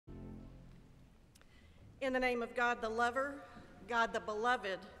In the name of God the lover, God the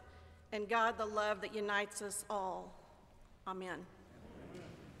beloved, and God the love that unites us all. Amen.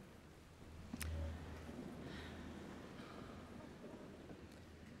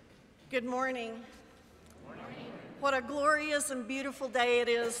 Good morning. Good morning. What a glorious and beautiful day it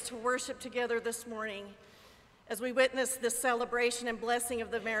is to worship together this morning as we witness this celebration and blessing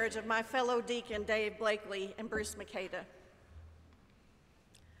of the marriage of my fellow deacon, Dave Blakely and Bruce Makeda.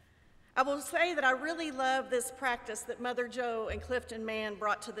 I will say that I really love this practice that Mother Joe and Clifton Mann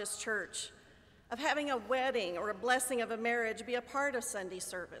brought to this church of having a wedding or a blessing of a marriage be a part of Sunday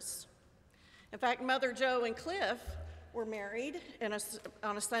service. In fact, Mother Joe and Cliff were married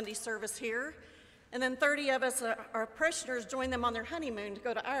on a Sunday service here, and then 30 of us, our parishioners, joined them on their honeymoon to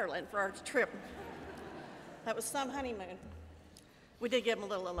go to Ireland for our trip. That was some honeymoon. We did give them a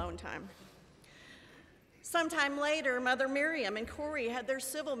little alone time. Sometime later, Mother Miriam and Corey had their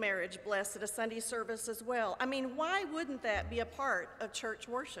civil marriage blessed at a Sunday service as well. I mean, why wouldn't that be a part of church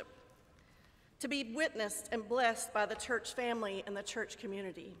worship? To be witnessed and blessed by the church family and the church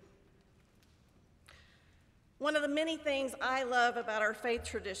community. One of the many things I love about our faith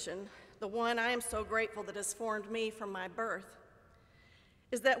tradition, the one I am so grateful that has formed me from my birth,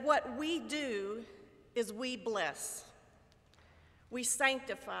 is that what we do is we bless. We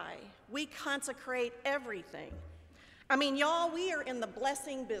sanctify, we consecrate everything. I mean, y'all, we are in the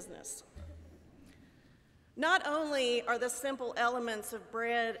blessing business. Not only are the simple elements of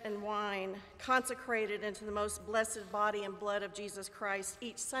bread and wine consecrated into the most blessed body and blood of Jesus Christ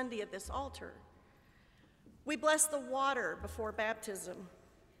each Sunday at this altar, we bless the water before baptism.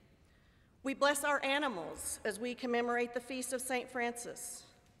 We bless our animals as we commemorate the feast of St. Francis.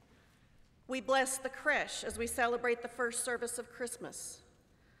 We bless the creche as we celebrate the first service of Christmas.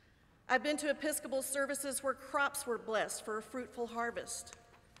 I've been to Episcopal services where crops were blessed for a fruitful harvest.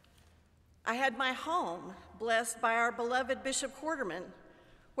 I had my home blessed by our beloved Bishop Quarterman,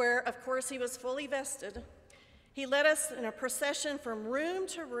 where, of course, he was fully vested. He led us in a procession from room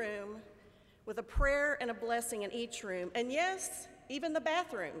to room with a prayer and a blessing in each room. And yes, even the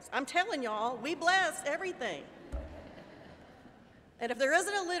bathrooms. I'm telling y'all, we blessed everything. And if there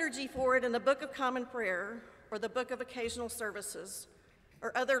isn't a liturgy for it in the Book of Common Prayer or the Book of Occasional Services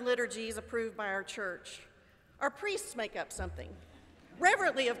or other liturgies approved by our church, our priests make up something.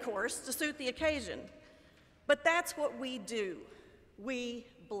 Reverently, of course, to suit the occasion. But that's what we do. We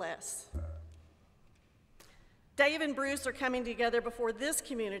bless. Dave and Bruce are coming together before this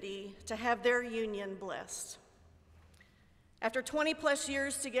community to have their union blessed. After 20 plus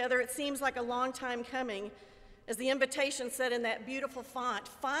years together, it seems like a long time coming, as the invitation said in that beautiful font,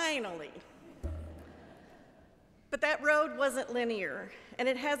 finally. But that road wasn't linear, and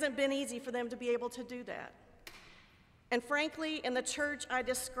it hasn't been easy for them to be able to do that. And frankly, in the church I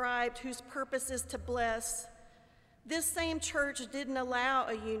described, whose purpose is to bless, this same church didn't allow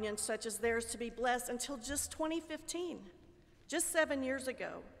a union such as theirs to be blessed until just 2015, just 7 years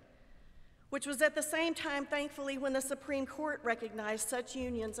ago, which was at the same time, thankfully, when the Supreme Court recognized such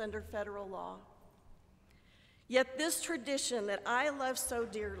unions under federal law. Yet this tradition that I love so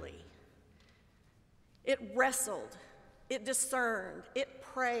dearly, it wrestled, it discerned, it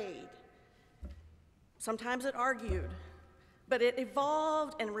prayed. Sometimes it argued, but it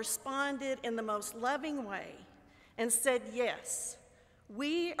evolved and responded in the most loving way and said, yes,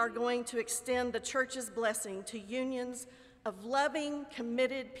 we are going to extend the church's blessing to unions of loving,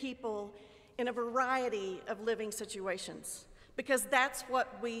 committed people in a variety of living situations, because that's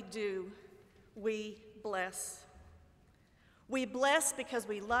what we do. We bless. We bless because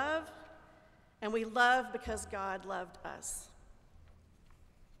we love, and we love because God loved us.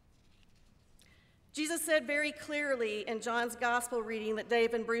 Jesus said very clearly in John's gospel reading that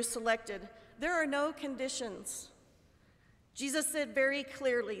Dave and Bruce selected, there are no conditions. Jesus said very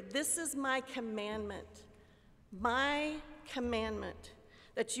clearly, this is my commandment,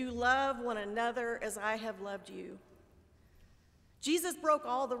 that you love one another as I have loved you. Jesus broke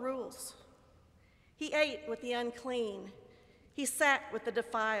all the rules. He ate with the unclean. He sat with the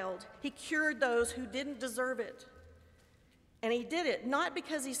defiled. He cured those who didn't deserve it. And he did it not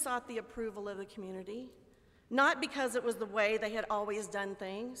because he sought the approval of the community, not because it was the way they had always done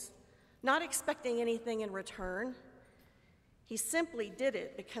things, not expecting anything in return. He simply did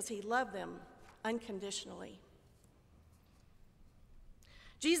it because he loved them unconditionally.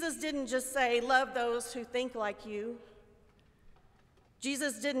 Jesus didn't just say, love those who think like you.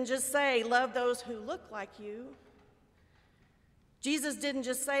 Jesus didn't just say, love those who look like you. Jesus didn't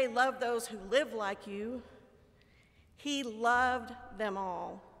just say, love those who live like you. He loved them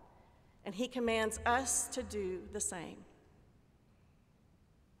all, and he commands us to do the same.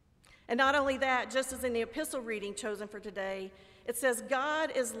 And not only that, just as in the epistle reading chosen for today, it says,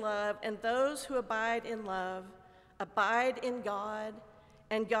 God is love, and those who abide in love abide in God,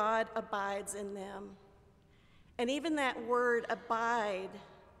 and God abides in them. And even that word abide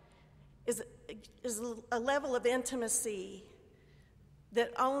is a level of intimacy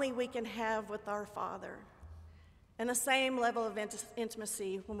that only we can have with our Father. And the same level of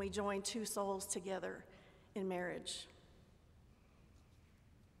intimacy when we join two souls together in marriage.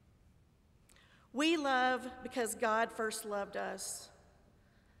 We love because God first loved us.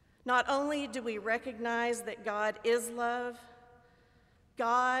 Not only do we recognize that God is love,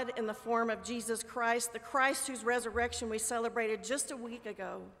 God in the form of Jesus Christ, the Christ whose resurrection we celebrated just a week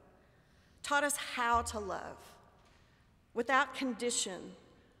ago, taught us how to love without condition,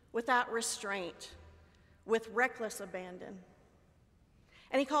 without restraint, with reckless abandon.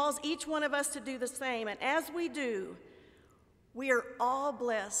 And he calls each one of us to do the same. And as we do, we are all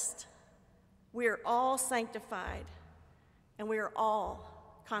blessed, we are all sanctified, and we are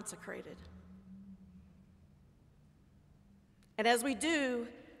all consecrated. And as we do,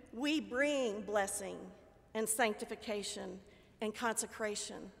 we bring blessing and sanctification and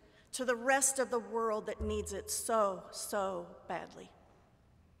consecration to the rest of the world that needs it so, so badly.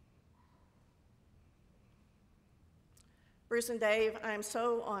 Bruce and Dave, I am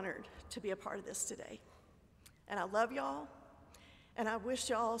so honored to be a part of this today. And I love y'all, and I wish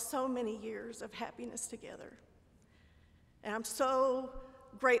y'all so many years of happiness together. And I'm so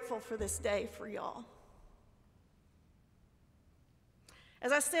grateful for this day for y'all.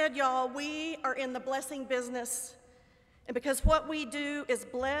 As I said, y'all, we are in the blessing business, and because what we do is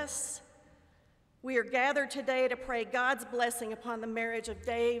bless, we are gathered today to pray God's blessing upon the marriage of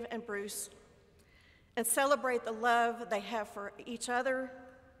Dave and Bruce and celebrate the love they have for each other.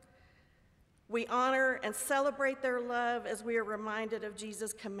 We honor and celebrate their love as we are reminded of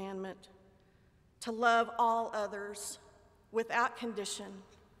Jesus' commandment to love all others without condition,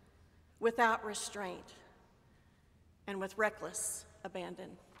 without restraint, and with reckless abandon.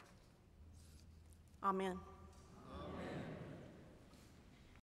 Amen.